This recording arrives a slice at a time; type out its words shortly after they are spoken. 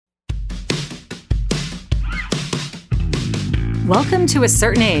Welcome to A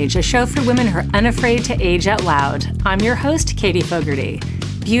Certain Age, a show for women who are unafraid to age out loud. I'm your host, Katie Fogarty.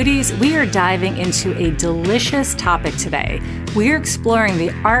 Beauties, we are diving into a delicious topic today. We are exploring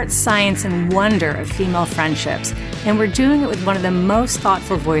the art, science, and wonder of female friendships, and we're doing it with one of the most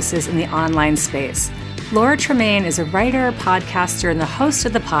thoughtful voices in the online space. Laura Tremaine is a writer, podcaster, and the host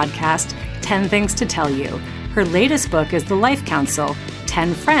of the podcast, 10 Things to Tell You. Her latest book is The Life Council,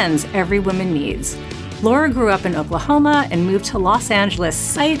 10 Friends Every Woman Needs. Laura grew up in Oklahoma and moved to Los Angeles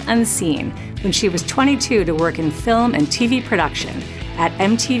sight unseen when she was 22 to work in film and TV production at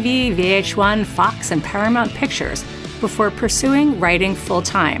MTV, VH1, Fox, and Paramount Pictures before pursuing writing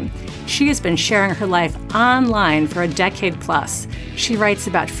full-time. She has been sharing her life online for a decade plus. She writes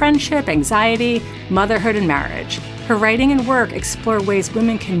about friendship, anxiety, motherhood, and marriage. Her writing and work explore ways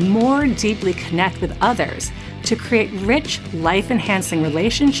women can more deeply connect with others to create rich, life-enhancing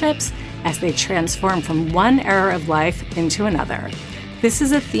relationships as they transform from one era of life into another. This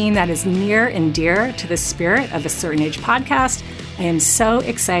is a theme that is near and dear to the spirit of A Certain Age podcast. I am so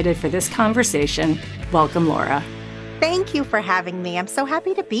excited for this conversation. Welcome, Laura. Thank you for having me. I'm so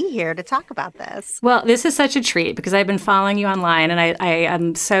happy to be here to talk about this. Well, this is such a treat because I've been following you online, and I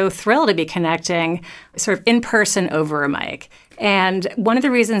am so thrilled to be connecting sort of in person over a mic. And one of the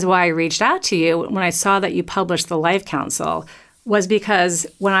reasons why I reached out to you when I saw that you published The Life Council was because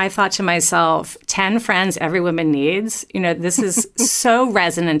when I thought to myself, 10 friends every woman needs, this is so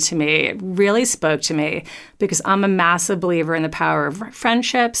resonant to me. It really spoke to me because I'm a massive believer in the power of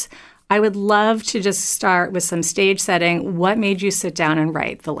friendships. I would love to just start with some stage setting. What made you sit down and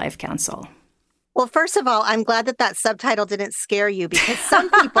write The Life Council? Well, first of all, I'm glad that subtitle didn't scare you because some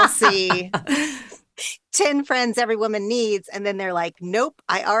people see 10 friends every woman needs, and then they're like, nope,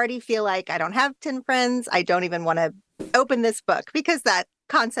 I already feel like I don't have 10 friends. I don't even want to open this book because that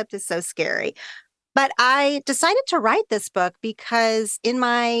concept is so scary. But I decided to write this book because in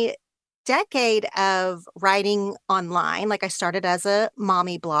my decade of writing online, like I started as a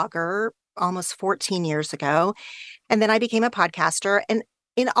mommy blogger almost 14 years ago, and then I became a podcaster. And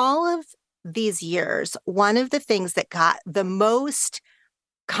in all of these years, one of the things that got the most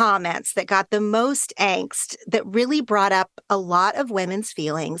comments, that got the most angst, that really brought up a lot of women's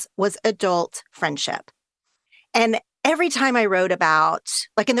feelings was adult friendship. And every time I wrote about,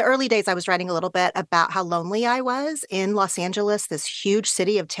 like in the early days, I was writing a little bit about how lonely I was in Los Angeles, this huge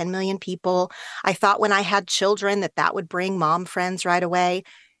city of 10 million people. I thought when I had children that would bring mom friends right away.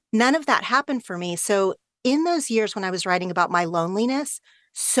 None of that happened for me. So in those years when I was writing about my loneliness,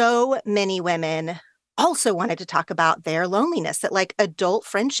 so many women also wanted to talk about their loneliness, that like adult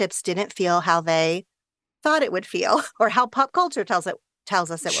friendships didn't feel how they thought it would feel or how pop culture tells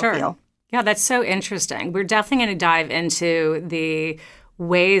us it will feel. Yeah, that's so interesting. We're definitely going to dive into the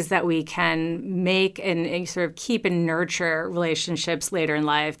ways that we can make and sort of keep and nurture relationships later in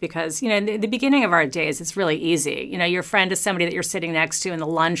life because, in the beginning of our days, it's really easy. Your friend is somebody that you're sitting next to in the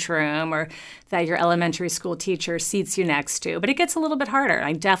lunchroom or that your elementary school teacher seats you next to. But it gets a little bit harder.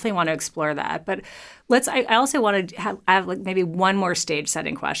 I definitely want to explore that. But I also want to have like maybe one more stage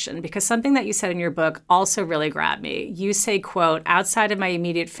setting question because something that you said in your book also really grabbed me. You say, quote, outside of my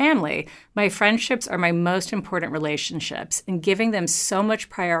immediate family, my friendships are my most important relationships and giving them so much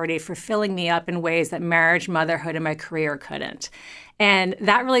priority for filling me up in ways that marriage, motherhood, and my career couldn't. And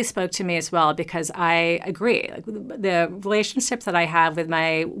that really spoke to me as well because I agree. Like the relationships that I have with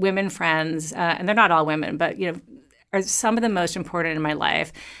my women friends, and they're not all women, but are some of the most important in my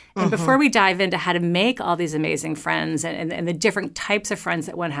life. And before we dive into how to make all these amazing friends and the different types of friends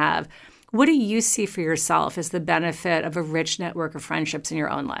that one have, what do you see for yourself as the benefit of a rich network of friendships in your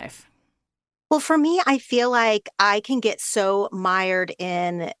own life? Well, for me, I feel like I can get so mired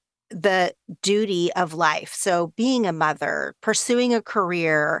in the duty of life. So being a mother, pursuing a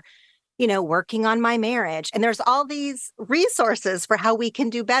career, working on my marriage. And there's all these resources for how we can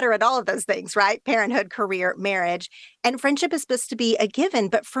do better at all of those things, right? Parenthood, career, marriage. And friendship is supposed to be a given.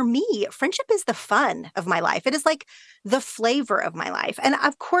 But for me, friendship is the fun of my life. It is like the flavor of my life. And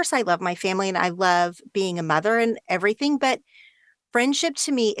of course, I love my family and I love being a mother and everything. But friendship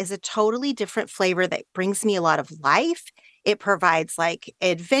to me is a totally different flavor that brings me a lot of life. It provides like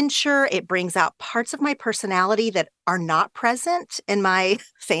adventure. It brings out parts of my personality that are not present in my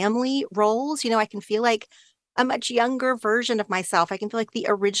family roles. I can feel like a much younger version of myself. I can feel like the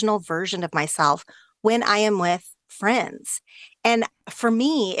original version of myself when I am with friends. And for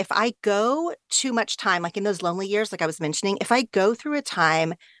me, if I go too much time, like in those lonely years, like I was mentioning, if I go through a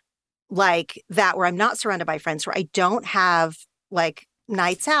time like that where I'm not surrounded by friends, where I don't have like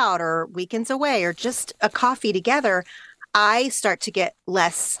nights out or weekends away or just a coffee together, I start to get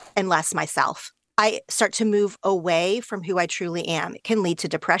less and less myself. I start to move away from who I truly am. It can lead to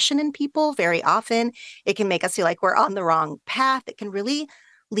depression in people very often. It can make us feel like we're on the wrong path. It can really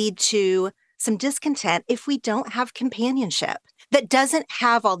lead to some discontent if we don't have companionship that doesn't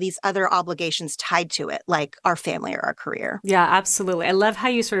have all these other obligations tied to it, like our family or our career. Yeah, absolutely. I love how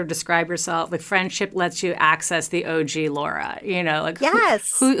you sort of describe yourself. Like friendship lets you access the OG Laura, like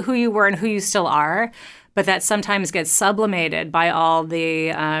yes. who you were and who you still are. But that sometimes gets sublimated by all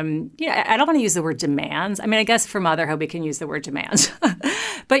the, I don't want to use the word demands. I mean, I guess for motherhood, we can use the word demands.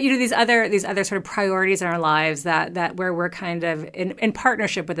 But, these other sort of priorities in our lives that where we're kind of in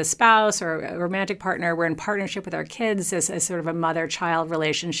partnership with a spouse or a romantic partner, we're in partnership with our kids as sort of a mother-child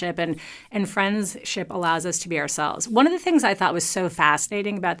relationship, and friendship allows us to be ourselves. One of the things I thought was so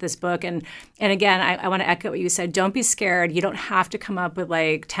fascinating about this book, and again, I want to echo what you said, don't be scared. You don't have to come up with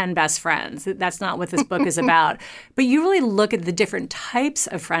like 10 best friends. That's not what this book is about. But you really look at the different types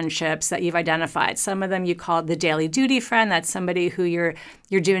of friendships that you've identified. Some of them you called the daily duty friend. That's somebody who you're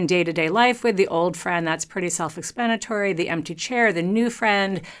doing day-to-day life with. The old friend, that's pretty self-explanatory. The empty chair, the new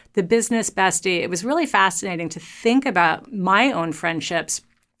friend, the business bestie. It was really fascinating to think about my own friendships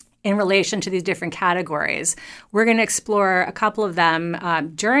in relation to these different categories. We're going to explore a couple of them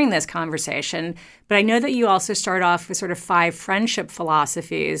during this conversation, but I know that you also start off with sort of 5 friendship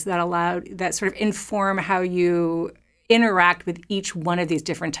philosophies that sort of inform how you interact with each one of these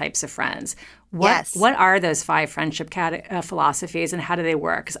different types of friends. What are those 5 friendship philosophies and how do they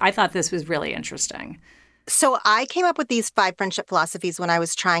work? Because I thought this was really interesting. So I came up with these 5 friendship philosophies when I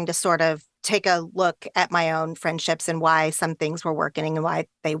was trying to sort of take a look at my own friendships and why some things were working and why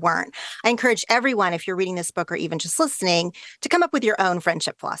they weren't. I encourage everyone, if you're reading this book or even just listening, to come up with your own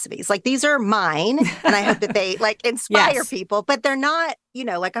friendship philosophies. Like these are mine, and I hope that they like inspire people, but they're not,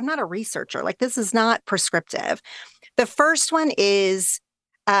 like I'm not a researcher. Like this is not prescriptive. The first one is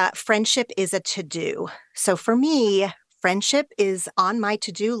friendship is a to-do. So for me, friendship is on my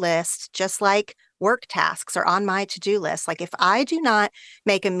to-do list, just like work tasks are on my to-do list. Like if I do not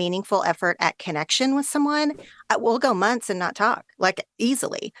make a meaningful effort at connection with someone, I will go months and not talk, like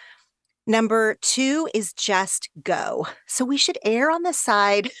easily. Number 2 is just go. So we should err on the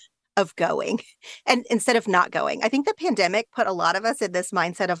side of going and instead of not going. I think the pandemic put a lot of us in this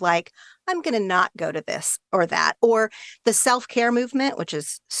mindset of like, I'm going to not go to this or that, or the self-care movement, which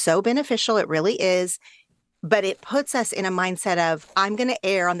is so beneficial. It really is. But it puts us in a mindset of, I'm going to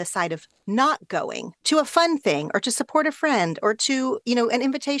err on the side of not going to a fun thing or to support a friend or to, an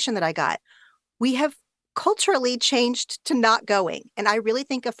invitation that I got. We have culturally changed to not going. And I really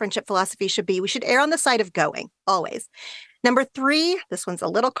think a friendship philosophy should be, we should err on the side of going, always. Number 3, this one's a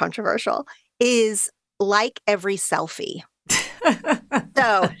little controversial, is like every selfie.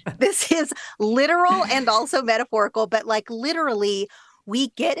 So this is literal and also metaphorical, but like literally, we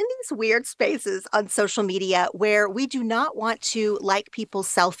get in these weird spaces on social media where we do not want to like people's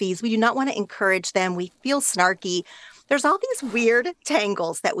selfies. We do not want to encourage them. We feel snarky. There's all these weird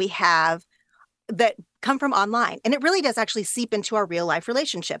tangles that we have that come from online. And it really does actually seep into our real life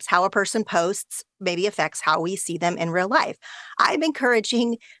relationships. How a person posts maybe affects how we see them in real life. I'm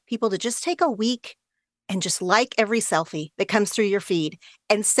encouraging people to just take a week and just like every selfie that comes through your feed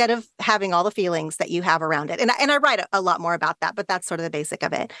instead of having all the feelings that you have around it. And I write a lot more about that, but that's sort of the basic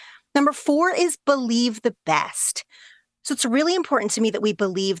of it. Number 4 is believe the best. So it's really important to me that we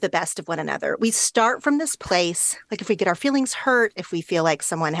believe the best of one another. We start from this place, like if we get our feelings hurt, if we feel like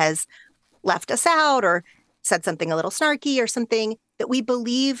someone has left us out or said something a little snarky or something, that we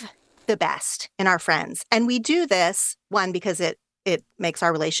believe the best in our friends. And we do this, one, because it makes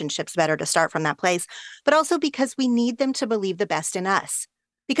our relationships better to start from that place, but also because we need them to believe the best in us.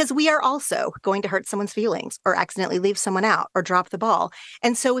 Because we are also going to hurt someone's feelings or accidentally leave someone out or drop the ball.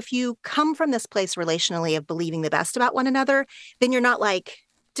 And so if you come from this place relationally of believing the best about one another, then you're not like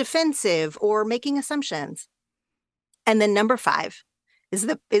defensive or making assumptions. And then number 5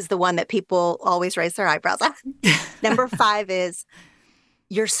 is the one that people always raise their eyebrows at. Number 5 is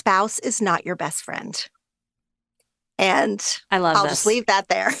your spouse is not your best friend. And I'll just leave that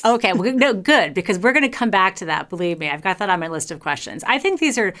there. Okay. Well, no, good, because we're going to come back to that. Believe me, I've got that on my list of questions. I think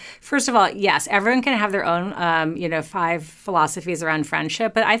these are, first of all, yes, everyone can have their own, 5 philosophies around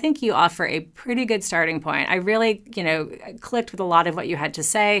friendship, but I think you offer a pretty good starting point. I really, clicked with a lot of what you had to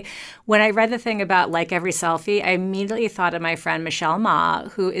say. When I read the thing about like every selfie, I immediately thought of my friend Michelle Ma,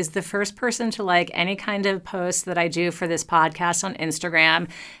 who is the first person to like any kind of post that I do for this podcast on Instagram.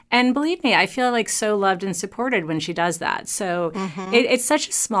 And believe me, I feel like so loved and supported when she does does that. So Mm-hmm. it's such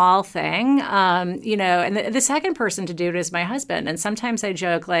a small thing, and the second person to do it is my husband. And sometimes I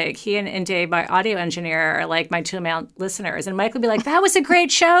joke, like, he and Dave, my audio engineer, are like my two male listeners. And Mike would be like, that was a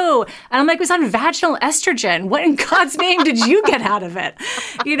great show. And I'm like, it was on vaginal estrogen. What in God's name did you get out of it?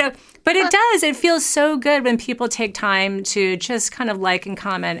 But it does. It feels so good when people take time to just kind of like and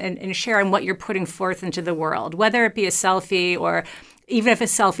comment and share on what you're putting forth into the world, whether it be a selfie or even if a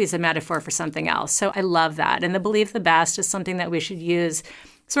selfie is a metaphor for something else. So I love that. And the believe the best is something that we should use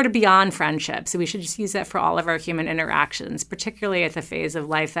sort of beyond friendship. So we should just use that for all of our human interactions, particularly at the phase of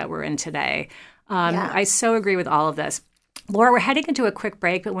life that we're in today. I so agree with all of this. Laura, we're heading into a quick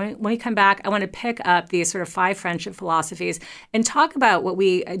break, but when we come back, I want to pick up these sort of 5 friendship philosophies and talk about what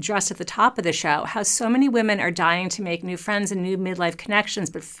we addressed at the top of the show, how so many women are dying to make new friends and new midlife connections,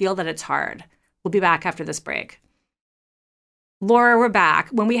 but feel that it's hard. We'll be back after this break. Laura, we're back.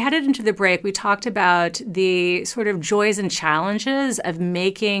 When we headed into the break, we talked about the sort of joys and challenges of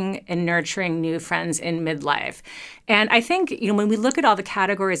making and nurturing new friends in midlife. And I think, when we look at all the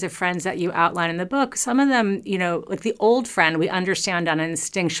categories of friends that you outline in the book, some of them, like the old friend, we understand on an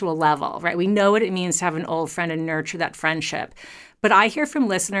instinctual level, right? We know what it means to have an old friend and nurture that friendship. But I hear from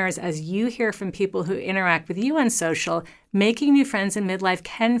listeners, as you hear from people who interact with you on social, making new friends in midlife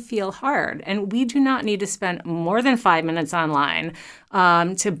can feel hard. And we do not need to spend more than 5 minutes online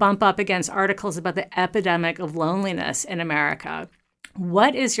to bump up against articles about the epidemic of loneliness in America.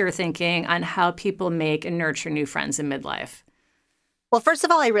 What is your thinking on how people make and nurture new friends in midlife? Well, first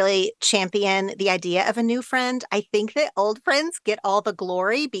of all, I really champion the idea of a new friend. I think that old friends get all the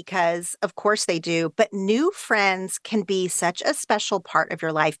glory because, of course, they do. But new friends can be such a special part of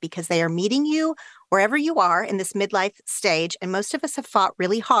your life because they are meeting you wherever you are in this midlife stage. And most of us have fought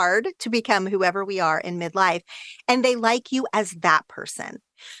really hard to become whoever we are in midlife. And they like you as that person.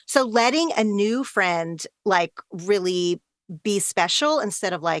 So letting a new friend really be special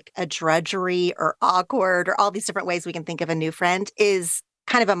instead of like a drudgery or awkward or all these different ways we can think of a new friend is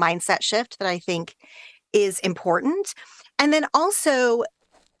kind of a mindset shift that I think is important. And then also,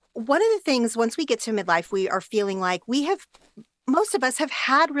 one of the things, once we get to midlife, we are feeling like most of us have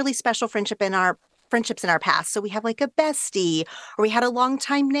had really special friendships in our past. So we have like a bestie, or we had a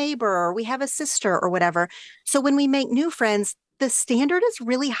longtime neighbor, or we have a sister or whatever. So when we make new friends, the standard is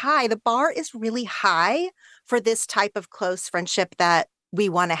really high. The bar is really high for this type of close friendship that we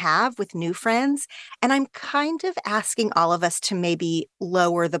want to have with new friends. And I'm kind of asking all of us to maybe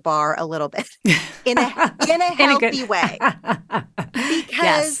lower the bar a little bit in a healthy way.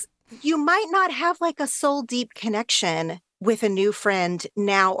 Because you might not have like a soul deep connection with a new friend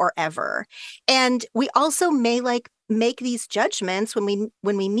now or ever. And we also may make these judgments when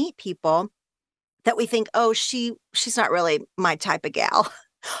we meet people that we think, oh, she's not really my type of gal.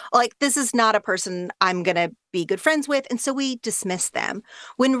 Like, this is not a person I'm going to be good friends with. And so we dismiss them.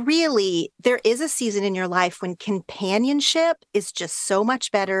 When really there is a season in your life when companionship is just so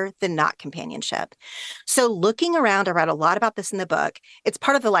much better than not companionship. So looking around, I read a lot about this in the book. It's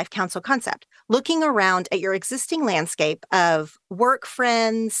part of the life council concept. Looking around at your existing landscape of work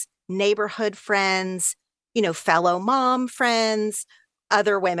friends, neighborhood friends, fellow mom friends,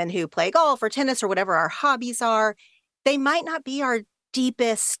 other women who play golf or tennis or whatever our hobbies are, they might not be our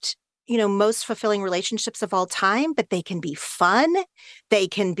deepest, most fulfilling relationships of all time, but they can be fun. They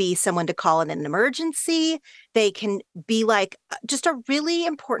can be someone to call in an emergency. They can be like just a really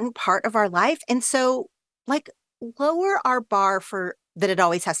important part of our life. And so lower our bar for that it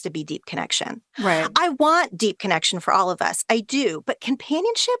always has to be deep connection. Right. I want deep connection for all of us. I do. But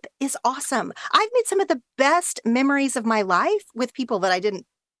companionship is awesome. I've made some of the best memories of my life with people that I didn't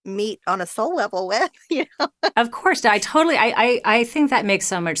meet on a soul level with. Of course. I think that makes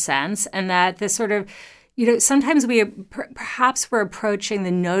so much sense. And that this sort of, sometimes perhaps we're approaching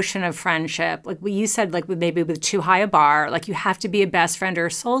the notion of friendship, like what you said, like maybe with too high a bar, like you have to be a best friend or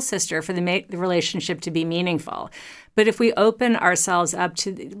a soul sister for the relationship to be meaningful. But if we open ourselves up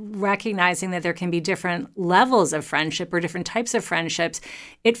to recognizing that there can be different levels of friendship or different types of friendships,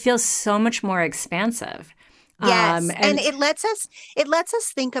 it feels so much more expansive. Yes. And it lets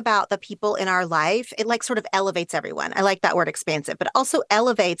us think about the people in our life. It sort of elevates everyone. I like that word expansive, but also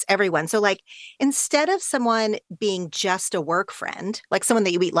elevates everyone. So instead of someone being just a work friend, like someone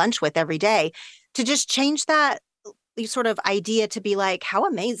that you eat lunch with every day, to just change that sort of idea to be like, how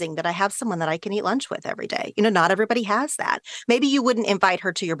amazing that I have someone that I can eat lunch with every day. Not everybody has that. Maybe you wouldn't invite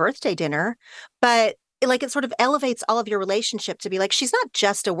her to your birthday dinner, but it sort of elevates all of your relationship to be like, she's not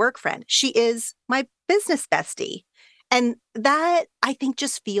just a work friend. She is my business bestie. And that, I think,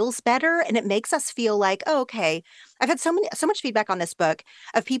 just feels better. And it makes us feel like, oh, okay. I've had so much feedback on this book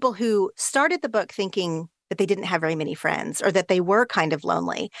of people who started the book thinking that they didn't have very many friends or that they were kind of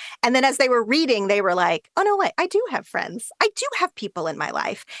lonely. And then as they were reading, they were like, oh, no, wait, I do have friends. I do have people in my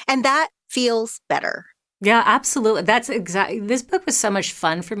life. And that feels better. Yeah, absolutely. That's exactly. This book was so much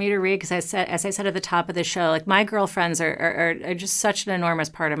fun for me to read because as I said at the top of the show, like my girlfriends are just such an enormous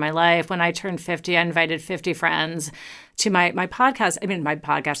part of my life. When I turned 50, I invited 50 friends to my podcast. I mean, my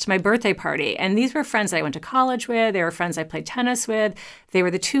podcast, to my birthday party. And these were friends that I went to college with. They were friends I played tennis with. They were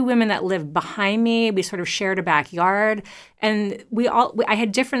the two women that lived behind me. We sort of shared a backyard. And I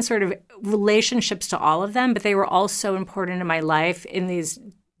had different sort of relationships to all of them, but they were all so important in my life in these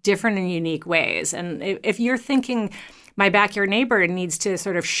different and unique ways. And if you're thinking my backyard neighbor needs to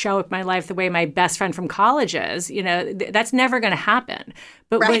sort of show up my life the way my best friend from college is, that's never going to happen.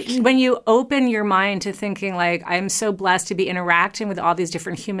 But right. when you open your mind to thinking like, I'm so blessed to be interacting with all these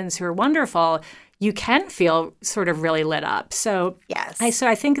different humans who are wonderful, you can feel sort of really lit up. So yes.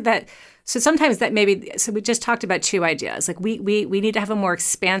 I think that so sometimes that so we just talked about two ideas. Like we need to have a more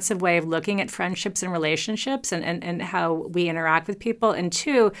expansive way of looking at friendships and relationships and how we interact with people. And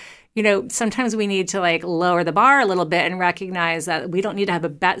two, sometimes we need to like lower the bar a little bit and recognize that we don't need to have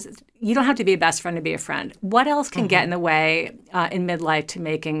you don't have to be a best friend to be a friend. What else can get in the way in midlife to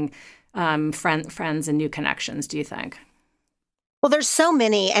making friends and new connections, do you think? Well, there's so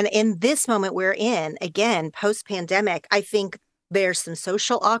many. And in this moment we're in, again, post-pandemic, I think there's some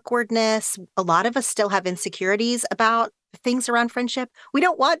social awkwardness. A lot of us still have insecurities about things around friendship. We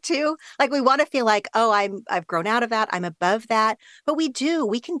don't want to. Like, we want to feel like, oh, I've grown out of that. I'm above that. But we do.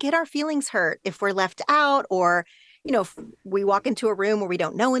 We can get our feelings hurt if we're left out or, if we walk into a room where we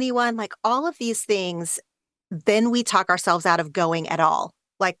don't know anyone, like all of these things, then we talk ourselves out of going at all.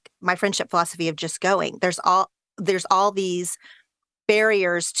 Like my friendship philosophy of just going. There's all these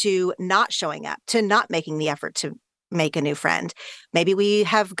barriers to not showing up, to not making the effort to make a new friend. Maybe we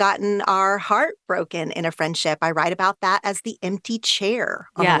have gotten our heart broken in a friendship. I write about that as the empty chair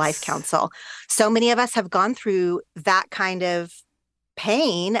on the Life Council. So many of us have gone through that kind of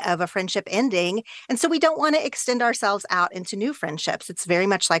pain of a friendship ending. And so we don't want to extend ourselves out into new friendships. It's very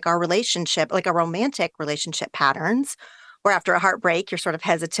much like our relationship, like a romantic relationship patterns, where after a heartbreak, you're sort of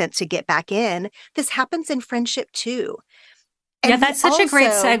hesitant to get back in. This happens in friendship too. And that's such a great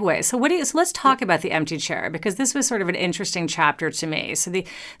segue. So let's talk about the empty chair, because this was sort of an interesting chapter to me. So the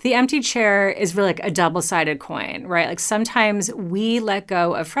empty chair is really like a double-sided coin, right? Like sometimes we let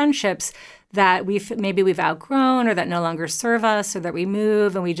go of friendships that we've outgrown or that no longer serve us, or that we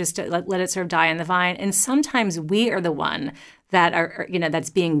move and we just let it sort of die on the vine. And sometimes we are the one that are, that's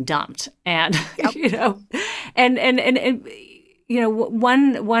being dumped. And, yep.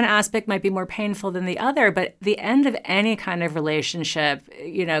 One aspect might be more painful than the other, but the end of any kind of relationship,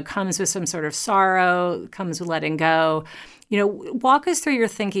 comes with some sort of sorrow, comes with letting go. Walk us through your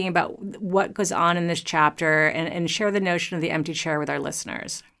thinking about what goes on in this chapter and share the notion of the empty chair with our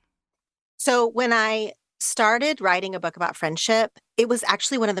listeners. So when I started writing a book about friendship, it was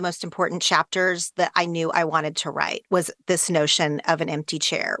actually one of the most important chapters that I knew I wanted to write, was this notion of an empty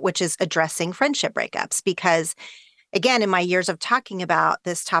chair, which is addressing friendship breakups. Because again, in my years of talking about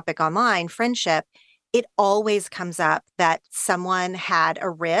this topic online, friendship, it always comes up that someone had a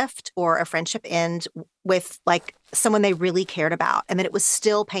rift or a friendship end with like someone they really cared about, and that it was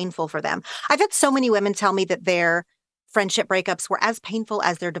still painful for them. I've had so many women tell me that their friendship breakups were as painful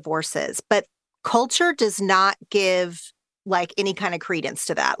as their divorces, but culture does not give like any kind of credence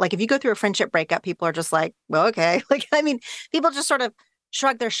to that. Like if you go through a friendship breakup, people are just like, well, okay. People just sort of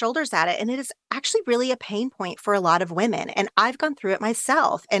shrug their shoulders at it. And it is actually really a pain point for a lot of women. And I've gone through it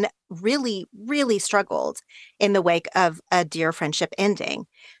myself and really, really struggled in the wake of a dear friendship ending.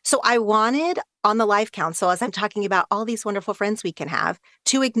 So I wanted on the Life Council, as I'm talking about all these wonderful friends we can have,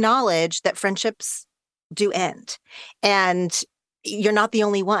 to acknowledge that friendships do end. And you're not the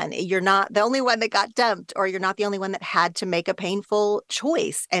only one. You're not the only one that got dumped, or you're not the only one that had to make a painful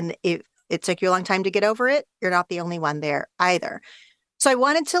choice. And if it took you a long time to get over it, you're not the only one there either. So I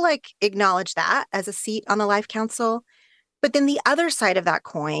wanted to acknowledge that as a seat on the Life Council. But then the other side of that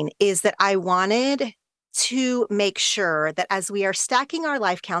coin is that I wanted to make sure that as we are stacking our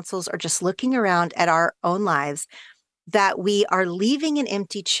Life Councils or just looking around at our own lives, that we are leaving an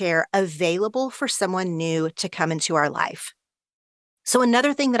empty chair available for someone new to come into our life. So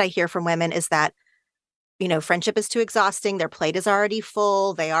another thing that I hear from women is that, friendship is too exhausting. Their plate is already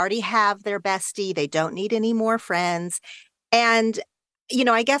full. They already have their bestie. They don't need any more friends. And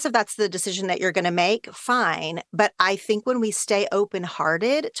I guess if that's the decision that you're going to make, fine. But I think when we stay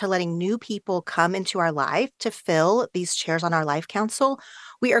open-hearted to letting new people come into our life to fill these chairs on our Life Council,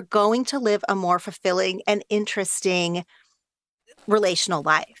 we are going to live a more fulfilling and interesting relational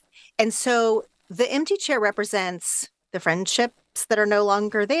life. And so the empty chair represents the friendships that are no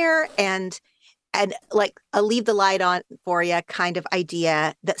longer there, and like a leave the light on for you kind of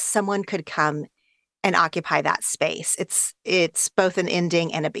idea that someone could come and occupy that space. It's both an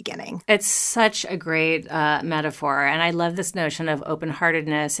ending and a beginning. It's such a great metaphor, and I love this notion of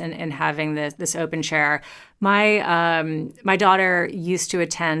open-heartedness and having this open chair. My daughter used to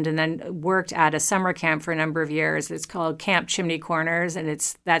attend and then worked at a summer camp for a number of years. It's called Camp Chimney Corners,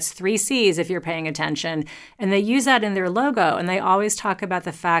 and that's 3 C's if you're paying attention. And they use that in their logo, and they always talk about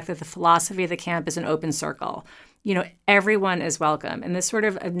the fact that the philosophy of the camp is an open circle. Everyone is welcome. And this sort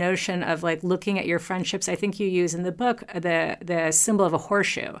of a notion of like looking at your friendships, I think you use in the book the symbol of a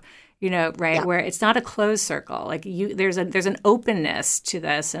horseshoe, right? Yeah. Where it's not a closed circle. Like there's an openness to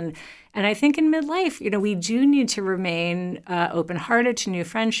this. And I think in midlife, we do need to remain open-hearted to new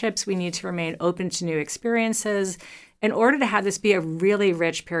friendships. We need to remain open to new experiences in order to have this be a really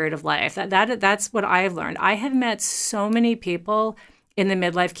rich period of life. That's what I've learned. I have met so many people in the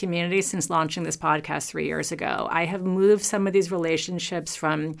midlife community since launching this podcast 3 years ago. I have moved some of these relationships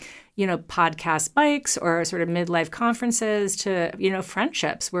from, podcast bikes or sort of midlife conferences to,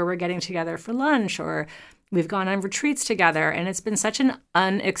 friendships where we're getting together for lunch or we've gone on retreats together. And it's been such an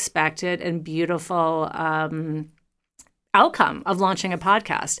unexpected and beautiful outcome of launching a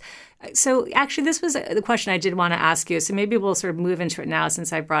podcast. So actually, this was the question I did want to ask you. So maybe we'll sort of move into it now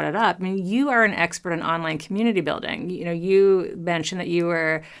since I brought it up. I mean, you are an expert in online community building. You mentioned that you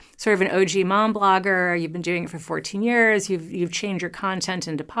were sort of an OG mom blogger. You've been doing it for 14 years. You've changed your content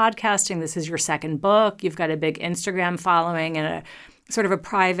into podcasting. This is your second book. You've got a big Instagram following and a sort of a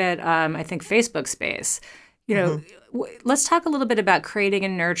private, I think, Facebook space. Let's talk a little bit about creating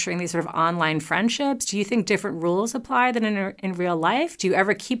and nurturing these sort of online friendships. Do you think different rules apply than in real life? Do you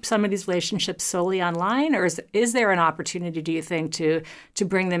ever keep some of these relationships solely online? Or is there an opportunity, do you think, to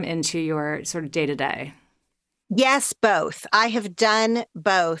bring them into your sort of day-to-day? Yes, both. I have done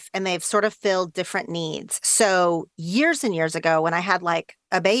both, and they've sort of filled different needs. So years and years ago, when I had like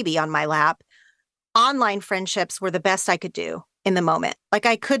a baby on my lap, online friendships were the best I could do in the moment. Like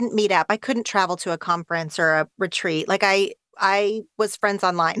I couldn't meet up. I couldn't travel to a conference or a retreat. Like I was friends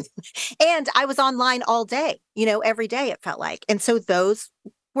online and I was online all day, every day it felt like. And so those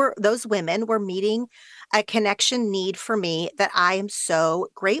women were meeting a connection need for me that I am so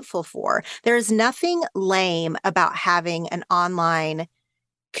grateful for. There is nothing lame about having an online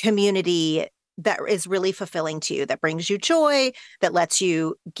community that is really fulfilling to you, that brings you joy, that lets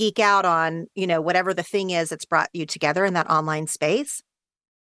you geek out on, whatever the thing is that's brought you together in that online space.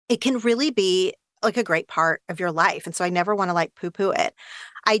 It can really be like a great part of your life. And so I never want to like poo-poo it.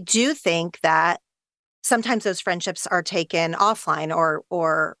 I do think that sometimes those friendships are taken offline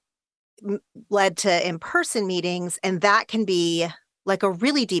or led to in-person meetings, and that can be like a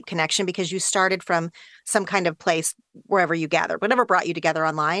really deep connection because you started from some kind of place wherever you gathered, whatever brought you together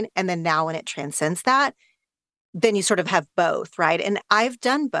online. And then now when it transcends that, then you sort of have both, right? And I've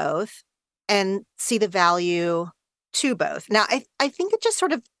done both and see the value to both. Now, I think it just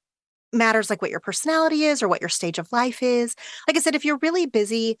sort of matters like what your personality is or what your stage of life is. Like I said, if you're really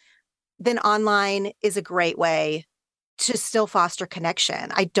busy, then online is a great way to still foster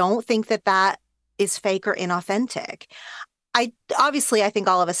connection. I don't think that is fake or inauthentic. I think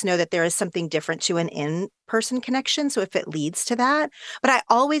all of us know that there is something different to an in-person connection. So if it leads to that, but I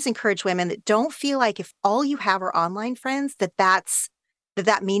always encourage women that don't feel like if all you have are online friends,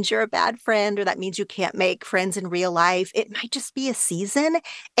 that means you're a bad friend or that means you can't make friends in real life. It might just be a season,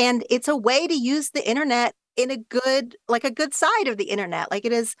 and it's a way to use the internet in a good side of the internet. Like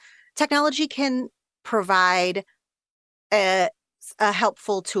it is, technology can provide a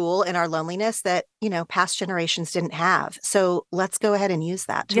helpful tool in our loneliness that, past generations didn't have. So let's go ahead and use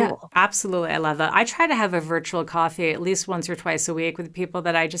that tool. Yeah, absolutely. I love that. I try to have a virtual coffee at least once or twice a week with people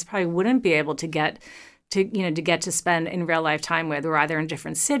that I just probably wouldn't be able to get to spend in real life time with. We're either in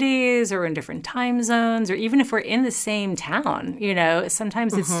different cities or in different time zones, or even if we're in the same town,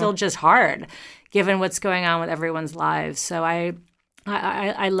 sometimes it's still just hard given what's going on with everyone's lives. So I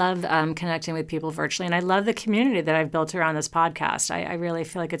love connecting with people virtually, and I love the community that I've built around this podcast. I really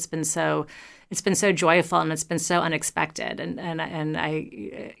feel like it's been so joyful and it's been so unexpected, and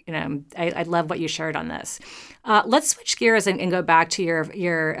I love what you shared on this. Let's switch gears and go back to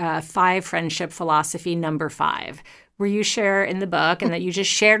your 5 friendship philosophy number 5, where you share in the book and that you just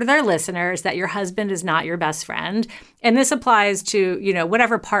shared with our listeners that your husband is not your best friend, and this applies to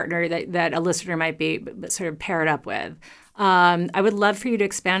whatever partner that a listener might be sort of paired up with. I would love for you to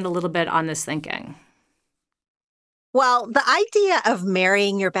expand a little bit on this thinking. Well, the idea of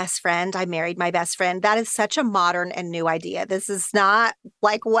marrying your best friend, I married my best friend, that is such a modern and new idea. This is not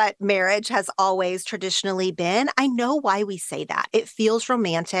like what marriage has always traditionally been. I know why we say that. It feels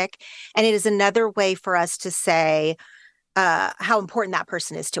romantic, and it is another way for us to say how important that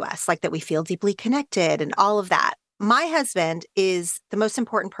person is to us, like that we feel deeply connected and all of that. My husband is the most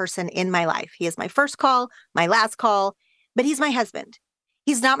important person in my life. He is my first call, my last call, but he's my husband.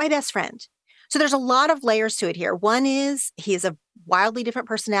 He's not my best friend. So there's a lot of layers to it here. One is he is a wildly different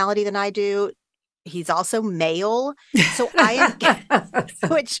personality than I do. He's also male. So I am,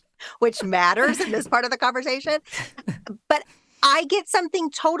 which matters in this part of the conversation. But I get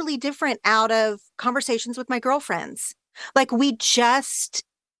something totally different out of conversations with my girlfriends. Like we just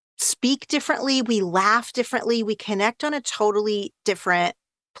speak differently, we laugh differently, we connect on a totally different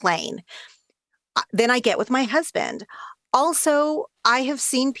plane than I get with my husband. Also, I have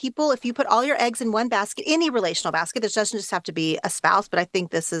seen people, if you put all your eggs in one basket, any relational basket, this doesn't just have to be a spouse, but I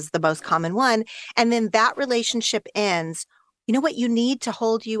think this is the most common one. And then that relationship ends. You know what you need to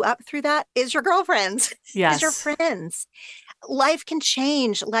hold you up through that is your girlfriends, Yes. is your friends. Life can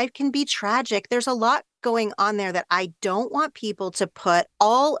change. Life can be tragic. There's a lot going on there that I don't want people to put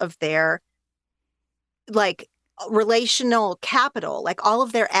all of their like relational capital, like all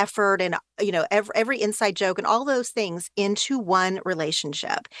of their effort and, you know, every inside joke and all those things into one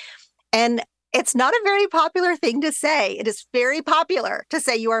relationship. And it's not a very popular thing to say. It is very popular to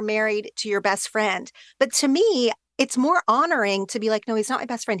say you are married to your best friend. But to me, it's more honoring to be like, no, he's not my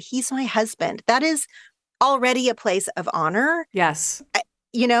best friend. He's my husband. That is already a place of honor. Yes.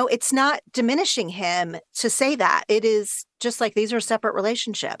 You know, it's not diminishing him to say that. It is just like these are separate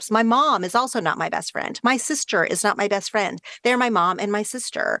relationships. My mom is also not my best friend. My sister is not my best friend. They're my mom and my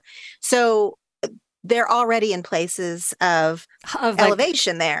sister. So they're already in places of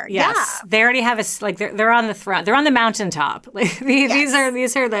elevation there. Yes. Yeah. They already have they're on the throne. They're on the mountaintop. Like these are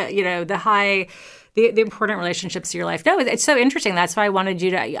the, you know, the high, the important relationships to your life. No, it's so interesting. That's why I wanted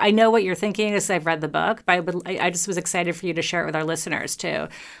you to, I know what you're thinking because I've read the book, but I just was excited for you to share it with our listeners too.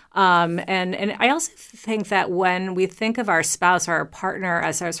 And I also think that when we think of our spouse or our partner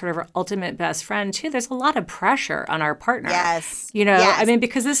as our sort of our ultimate best friend too, there's a lot of pressure on our partner. Yes. You know, yes. I mean,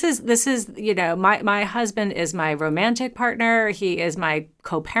 because this is, you know, my husband is my romantic partner. He is my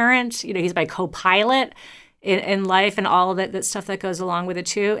co-parent, you know, he's my co-pilot in life and all of that stuff that goes along with it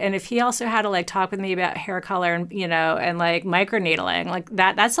too. And if he also had to like talk with me about hair color and, you know, and like microneedling, like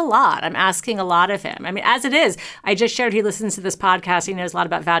that's a lot. I'm asking a lot of him. I mean, as it is, I just shared he listens to this podcast. He knows a lot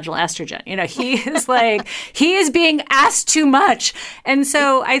about vaginal estrogen. You know, he is like, he is being asked too much. And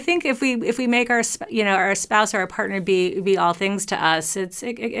so I think if we make our, you know, our spouse or our partner be all things to us, it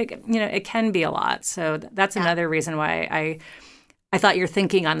you know, it can be a lot. So that's another reason why I thought your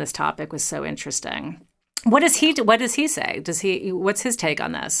thinking on this topic was so interesting. What does he say? What's his take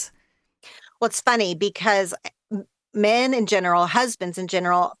on this? Well, it's funny because men in general, husbands in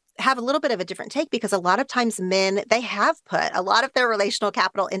general, have a little bit of a different take because a lot of times men, they have put a lot of their relational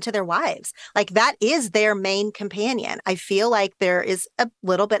capital into their wives. Like that is their main companion. I feel like there is a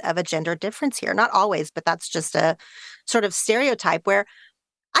little bit of a gender difference here. Not always, but that's just a sort of stereotype where,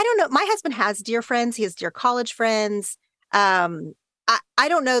 I don't know, my husband has dear friends. He has dear college friends. I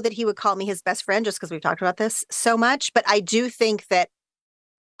don't know that he would call me his best friend just because we've talked about this so much, but I do think that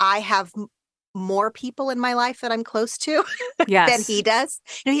I have more people in my life that I'm close to yes. than he does.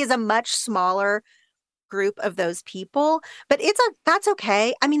 You know, he has a much smaller group of those people, but that's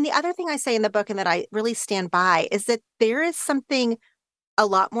okay. I mean, the other thing I say in the book and that I really stand by is that there is something a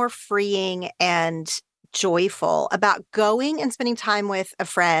lot more freeing and joyful about going and spending time with a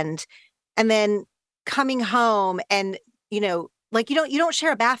friend and then coming home and, you know, like you don't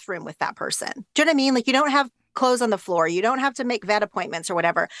share a bathroom with that person. Do you know what I mean? Like you don't have clothes on the floor. You don't have to make vet appointments or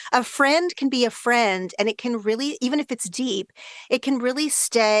whatever. A friend can be a friend and it can really, even if it's deep, it can really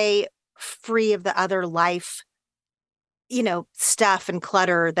stay free of the other life, you know, stuff and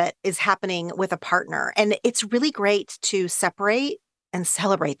clutter that is happening with a partner. And it's really great to separate and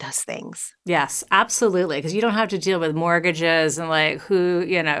celebrate those things. Yes, absolutely. Because you don't have to deal with mortgages and like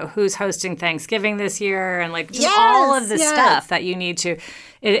who's hosting Thanksgiving this year and like just all of the stuff that you need to.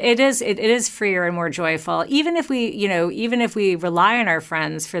 It is freer and more joyful. Even if we rely on our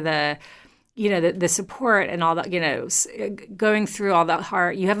friends for the, you know, the support and all that, you know, going through all that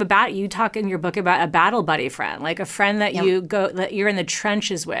hard. You talk in your book about a battle buddy friend, like a friend that that you're in the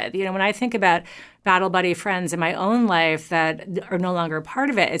trenches with. You know, when I think about battle buddy friends in my own life that are no longer a part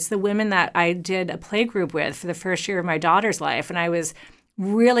of it, it's the women that I did a play group with for the first year of my daughter's life. And I was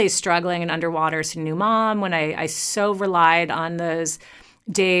really struggling and underwater as a new mom when I so relied on those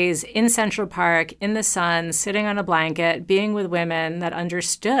days in Central Park in the sun, sitting on a blanket, being with women that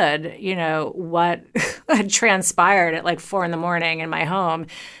understood, what had transpired at like 4 a.m. in my home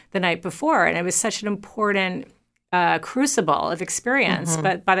the night before. And it was such an important crucible of experience. Mm-hmm.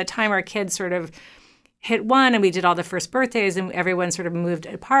 But by the time our kids sort of hit 1 and we did all the first birthdays and everyone sort of moved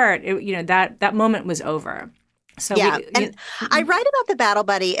apart, that moment was over. So yeah. And I write about the battle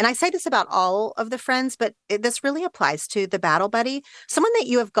buddy, and I say this about all of the friends, but this really applies to the battle buddy, someone that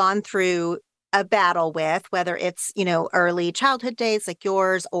you have gone through a battle with, whether it's, early childhood days like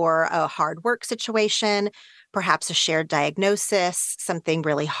yours or a hard work situation, perhaps a shared diagnosis, something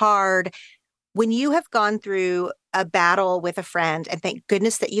really hard. When you have gone through a battle with a friend, and thank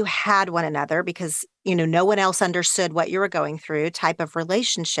goodness that you had one another because, no one else understood what you were going through type of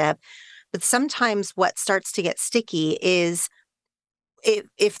relationship. But sometimes what starts to get sticky is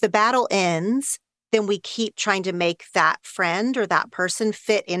if the battle ends, then we keep trying to make that friend or that person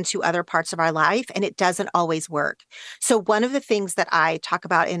fit into other parts of our life, and it doesn't always work. So one of the things that I talk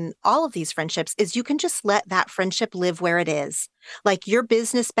about in all of these friendships is you can just let that friendship live where it is. Like your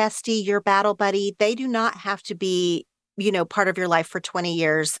business bestie, your battle buddy, they do not have to be, part of your life for 20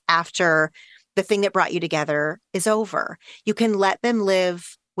 years after the thing that brought you together is over. You can let them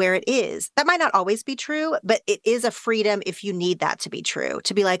live where it is. That might not always be true, but it is a freedom if you need that to be true,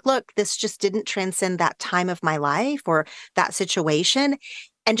 to be like, look, this just didn't transcend that time of my life or that situation.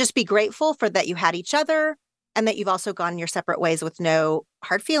 And just be grateful for that you had each other and that you've also gone your separate ways with no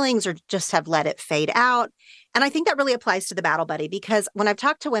hard feelings or just have let it fade out. And I think that really applies to the battle buddy, because when I've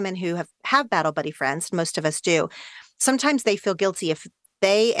talked to women who have battle buddy friends, most of us do, sometimes they feel guilty if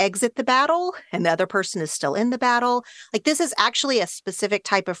they exit the battle and the other person is still in the battle. Like, this is actually a specific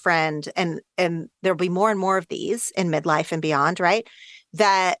type of friend. And there'll be more and more of these in midlife and beyond, right?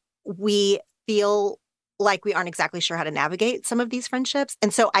 That we feel like we aren't exactly sure how to navigate some of these friendships.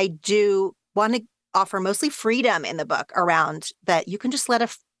 And so I do want to offer mostly freedom in the book around that. You can just let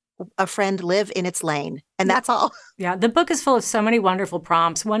a friend live in its lane. And that's all. Yeah. The book is full of so many wonderful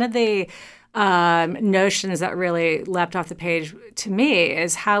prompts. One of the notions that really leapt off the page to me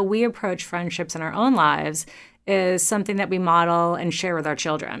is how we approach friendships in our own lives is something that we model and share with our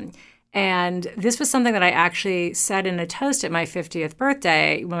children. And this was something that I actually said in a toast at my 50th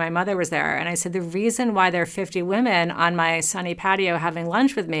birthday when my mother was there. And I said, the reason why there are 50 women on my sunny patio having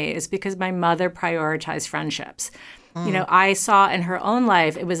lunch with me is because my mother prioritized friendships. I saw in her own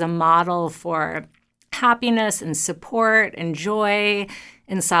life, it was a model for happiness and support and joy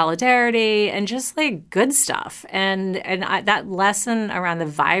and solidarity and just like good stuff. And that lesson around the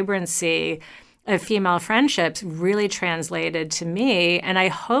vibrancy of female friendships really translated to me. And I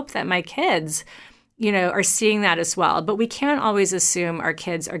hope that my kids, are seeing that as well. But we can't always assume our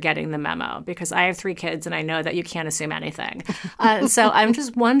kids are getting the memo, because I have 3 kids and I know that you can't assume anything. So I'm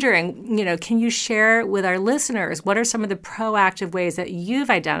just wondering, can you share with our listeners, what are some of the proactive ways that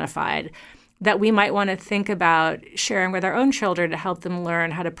you've identified that we might want to think about sharing with our own children to help them learn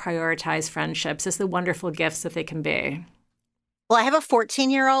how to prioritize friendships as the wonderful gifts that they can be? Well, I have a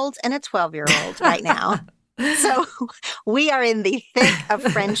 14-year-old and a 12-year-old right now. So we are in the thick of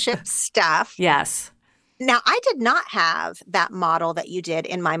friendship stuff. Yes. Now, I did not have that model that you did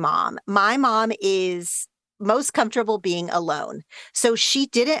in my mom. My mom is most comfortable being alone. So she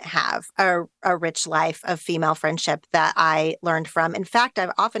didn't have a rich life of female friendship that I learned from. In fact,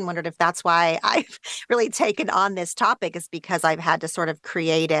 I've often wondered if that's why I've really taken on this topic, is because I've had to sort of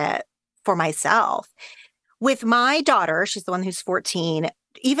create it for myself. With my daughter, she's the one who's 14,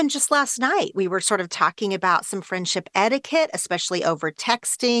 even just last night, we were sort of talking about some friendship etiquette, especially over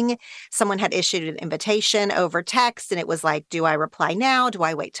texting. Someone had issued an invitation over text, and it was like, do I reply now? Do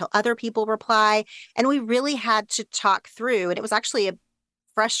I wait till other people reply? And we really had to talk through, and it was actually a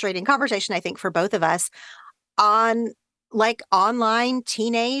frustrating conversation, I think, for both of us on like online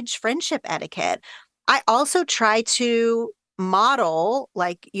teenage friendship etiquette. I also try to model,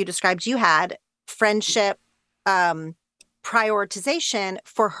 like you described you had, friendship prioritization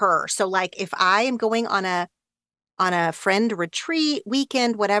for her. So like if I am going on a friend retreat,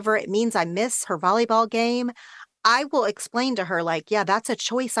 weekend, whatever, it means I miss her volleyball game, I will explain to her like, yeah, that's a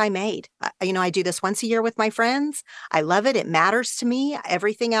choice I made. I do this once a year with my friends. I love it. It matters to me.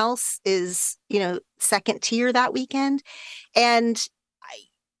 Everything else is, second tier that weekend. And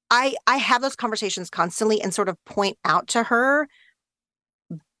I have those conversations constantly and sort of point out to her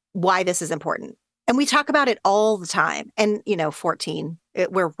why this is important. And we talk about it all the time. And, 14,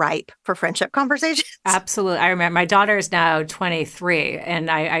 we're ripe for friendship conversations. Absolutely. I remember my daughter is now 23, and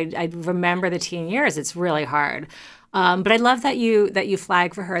I remember the teen years. It's really hard. But I love that you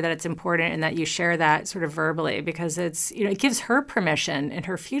flag for her that it's important and that you share that sort of verbally, because it's, it gives her permission in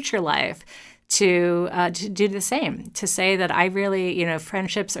her future life to do the same, to say that I really,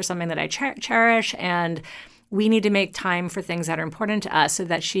 friendships are something that I cherish, and we need to make time for things that are important to us so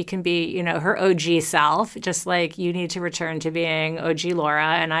that she can be, her OG self, just like you need to return to being OG Laura.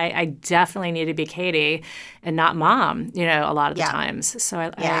 And I definitely need to be Katie and not mom, a lot of the times.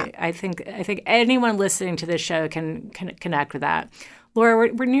 So I think anyone listening to this show can connect with that. Laura,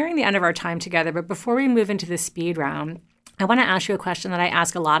 we're nearing the end of our time together, but before we move into the speed round, I want to ask you a question that I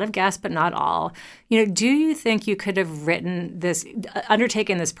ask a lot of guests, but not all. Do you think you could have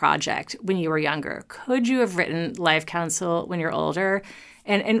undertaken this project when you were younger? Could you have written Life Counsel when you're older,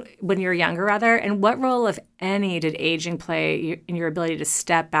 and when you're younger, rather? And what role, if any, did aging play in your ability to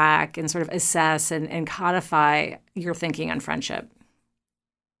step back and sort of assess and codify your thinking on friendship?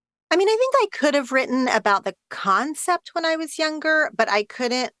 I mean, I think I could have written about the concept when I was younger, but I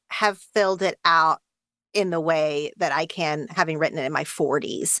couldn't have filled it out in the way that I can, having written it in my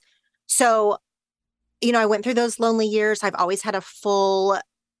 40s. So, I went through those lonely years. I've always had a full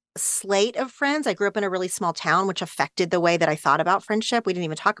slate of friends. I grew up in a really small town, which affected the way that I thought about friendship. We didn't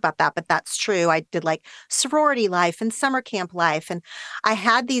even talk about that, but that's true. I did like sorority life and summer camp life. And I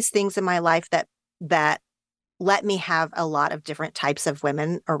had these things in my life that let me have a lot of different types of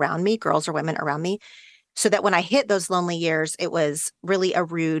women around me, girls or women around me, so that when I hit those lonely years, it was really a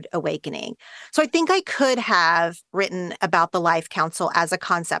rude awakening. So I think I could have written about the Life Counsel as a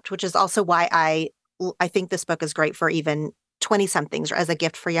concept, which is also why I think this book is great for even 20-somethings, or as a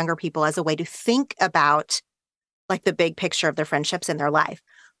gift for younger people, as a way to think about like the big picture of their friendships in their life.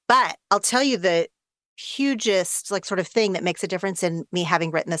 But I'll tell you the hugest like sort of thing that makes a difference in me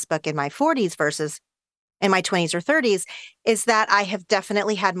having written this book in my 40s versus in my 20s or 30s is that I have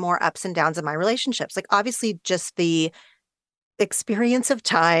definitely had more ups and downs in my relationships. Like, obviously, just the experience of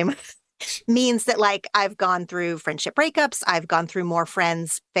time means that like I've gone through friendship breakups. I've gone through more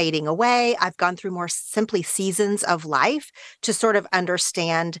friends fading away. I've gone through more simply seasons of life to sort of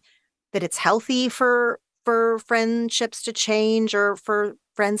understand that it's healthy for friendships to change or for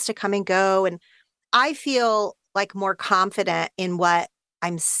friends to come and go. And I feel like more confident in what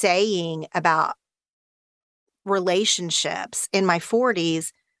I'm saying about relationships in my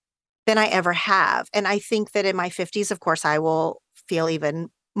 40s than I ever have. And I think that in my 50s, of course, I will feel even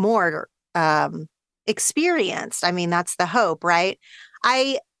more experienced. I mean, that's the hope, right?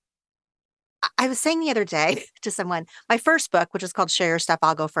 I was saying the other day to someone, my first book, which is called Share Your Stuff,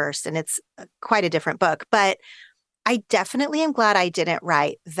 I'll Go First, and it's quite a different book, but I definitely am glad I didn't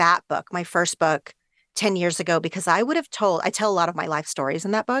write that book, my first book, 10 years ago, because I tell a lot of my life stories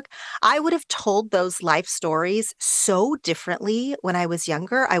in that book. I would have told those life stories so differently when I was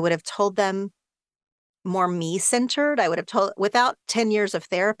younger. I would have told them more me-centered. I would have told, without 10 years of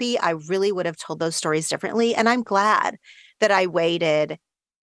therapy, I really would have told those stories differently. And I'm glad that I waited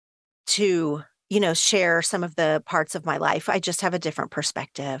to, share some of the parts of my life. I just have a different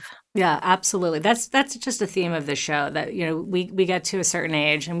perspective. Yeah, absolutely. That's just a theme of the show that, we get to a certain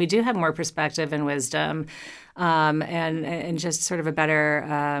age and we do have more perspective and wisdom, and just sort of a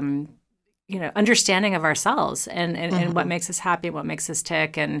better, understanding of ourselves and what makes us happy, what makes us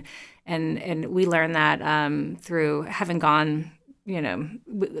tick. And we learn that through having gone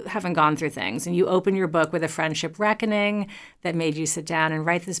through things. And you open your book with a friendship reckoning that made you sit down and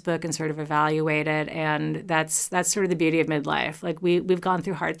write this book and sort of evaluate it. And that's sort of the beauty of midlife. Like we've gone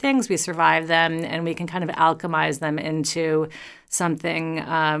through hard things, we survived them, and we can kind of alchemize them into something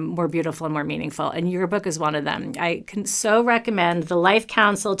more beautiful and more meaningful. And your book is one of them. I can so recommend The Life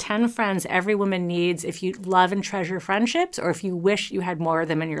Counsel, 10 Friends Every Woman Needs if you love and treasure friendships or if you wish you had more of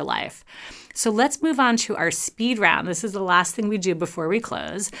them in your life. So let's move on to our speed round. This is the last thing we do before we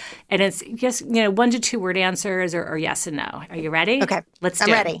close. And it's just, 1 to 2 word answers or yes and no. Are you ready? Okay.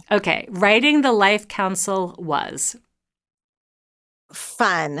 I'm ready. Okay. Writing The Life Counsel was?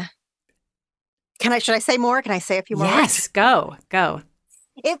 Fun. Should I say more? Can I say a few more words? Yes, go.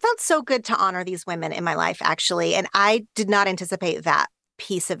 It felt so good to honor these women in my life, actually. And I did not anticipate that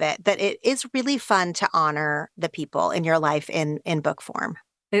piece of it, that it is really fun to honor the people in your life in book form.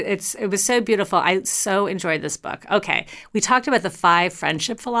 It was so beautiful. I so enjoyed this book. Okay, we talked about the 5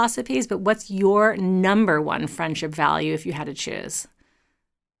 friendship philosophies, but what's your number 1 friendship value if you had to choose?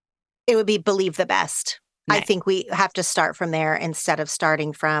 It would be believe the best. Nice. I think we have to start from there instead of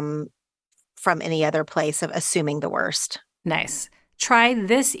starting from any other place of assuming the worst. Nice. Try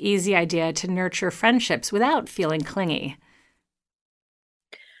this easy idea to nurture friendships without feeling clingy.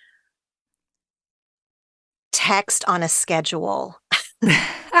 Text on a schedule.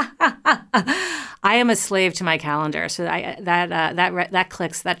 I am a slave to my calendar, so that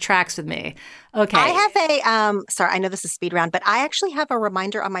clicks, that tracks with me. Okay. I have sorry, I know this is speed round, but I actually have a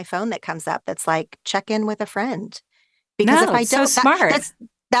reminder on my phone that comes up that's like, check in with a friend. Because if I don't, so smart.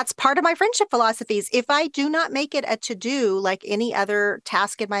 That's part of my friendship philosophies. If I do not make it a to-do like any other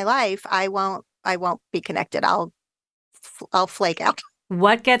task in my life, I won't be connected. I'll flake out.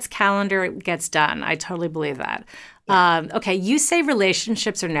 What gets calendar gets done. I totally believe that. Yeah. Okay, you say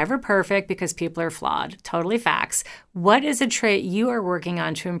relationships are never perfect because people are flawed. Totally facts. What is a trait you are working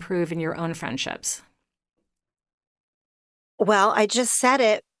on to improve in your own friendships? Well, I just said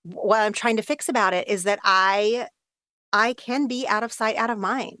it. What I'm trying to fix about it is that I can be out of sight, out of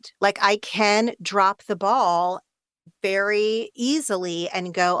mind. Like I can drop the ball very easily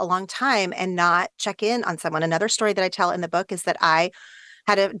and go a long time and not check in on someone. Another story that I tell in the book is that I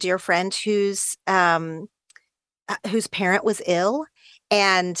had a dear friend whose parent was ill,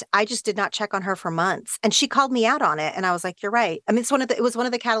 and I just did not check on her for months. And she called me out on it, and I was like, "You're right." I mean, it was one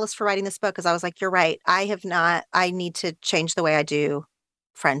of the catalysts for writing this book, because I was like, "You're right. I need to change the way I do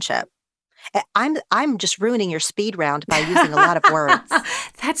friendship." I'm just ruining your speed round by using a lot of words.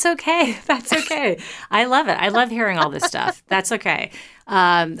 That's okay. That's okay. I love it. I love hearing all this stuff. That's okay.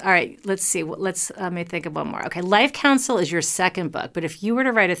 All right. Let's see. Let me think of one more. Okay. Life Counsel is your second book, but if you were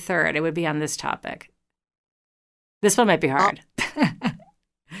to write a third, it would be on this topic. This one might be hard.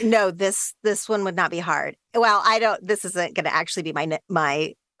 No, this one would not be hard. Well, this isn't going to actually be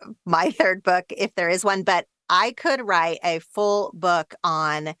my third book, if there is one, but I could write a full book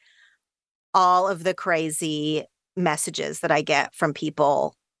on all of the crazy messages that I get from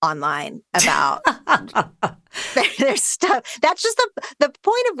people online about their stuff. That's just the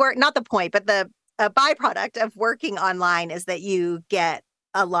point of work, not the point, but the byproduct of working online is that you get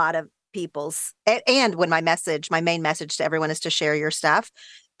a lot of people's, and when my main message to everyone is to share your stuff,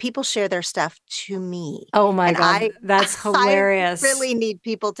 people share their stuff to me. Oh my God, that's hilarious. I really need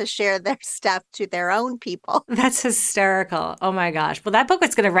people to share their stuff to their own people. That's hysterical. Oh my gosh. Well, that book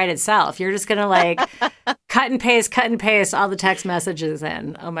is going to write itself. You're just going to like cut and paste all the text messages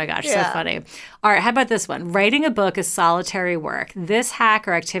in. Oh my gosh, so funny. All right, how about this one? Writing a book is solitary work. This hack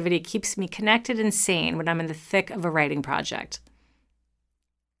or activity keeps me connected and sane when I'm in the thick of a writing project.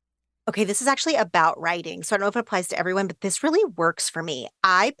 Okay, this is actually about writing, so I don't know if it applies to everyone, but this really works for me.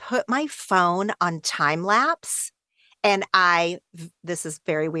 I put my phone on time lapse, and this is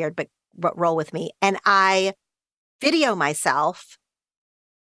very weird, but roll with me, and I video myself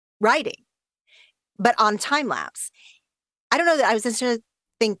writing, but on time lapse. I don't know that I was interested to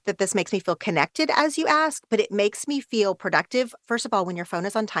think that this makes me feel connected, as you ask, but it makes me feel productive. First of all, when your phone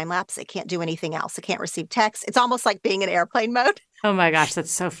is on time lapse, it can't do anything else. It can't receive text. It's almost like being in airplane mode. Oh my gosh,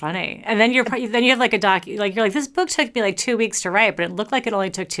 that's so funny. And then you have like you're like, this book took me like 2 weeks to write, but it looked like it only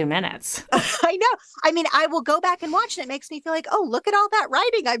took 2 minutes. I know. I mean, I will go back and watch, and it makes me feel like, oh, look at all that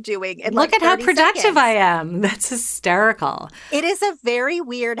writing I'm doing. And look at how productive I am. That's hysterical. It is a very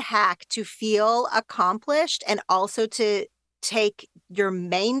weird hack to feel accomplished, and also to take your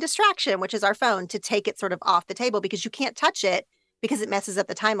main distraction, which is our phone, to take it sort of off the table, because you can't touch it because it messes up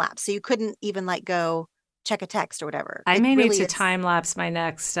the time lapse. So you couldn't even like go check a text or whatever. I may need to time lapse my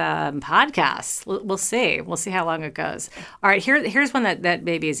next podcast. We'll see. We'll see how long it goes. All right, here's one that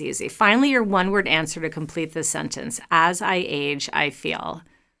maybe is easy. Finally, your one-word answer to complete this sentence. As I age, I feel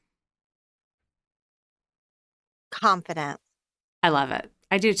confident. I love it.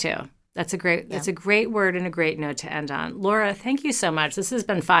 I do too. That's a great word and a great note to end on. Laura, thank you so much. This has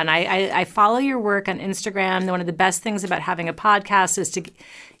been fun. I follow your work on Instagram. One of the best things about having a podcast is to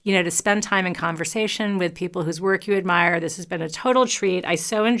spend time in conversation with people whose work you admire. This has been a total treat. I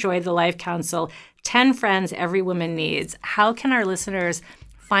so enjoyed the Life Counsel, 10 Friends Every Woman Needs. How can our listeners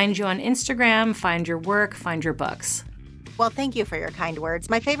find you on Instagram, find your work, find your books? Well, thank you for your kind words.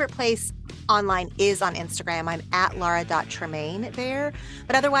 My favorite place online is on Instagram. I'm at lara.tremaine there.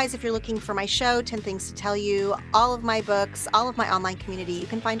 But otherwise, if you're looking for my show, 10 Things to Tell You, all of my books, all of my online community, you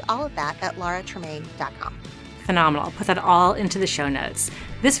can find all of that at laratremaine.com. Phenomenal. I'll put that all into the show notes.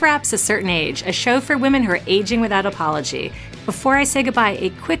 This wraps A Certain Age, a show for women who are aging without apology. Before I say goodbye, a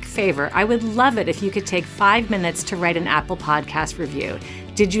quick favor. I would love it if you could take 5 minutes to write an Apple Podcast review.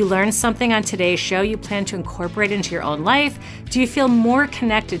 Did you learn something on today's show you plan to incorporate into your own life? Do you feel more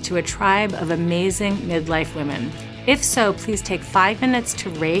connected to a tribe of amazing midlife women? If so, please take 5 minutes to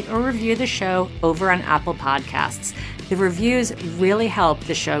rate or review the show over on Apple Podcasts. The reviews really help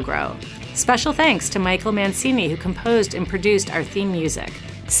the show grow. Special thanks to Michael Mancini, who composed and produced our theme music.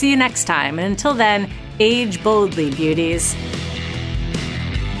 See you next time, and until then, age boldly, beauties.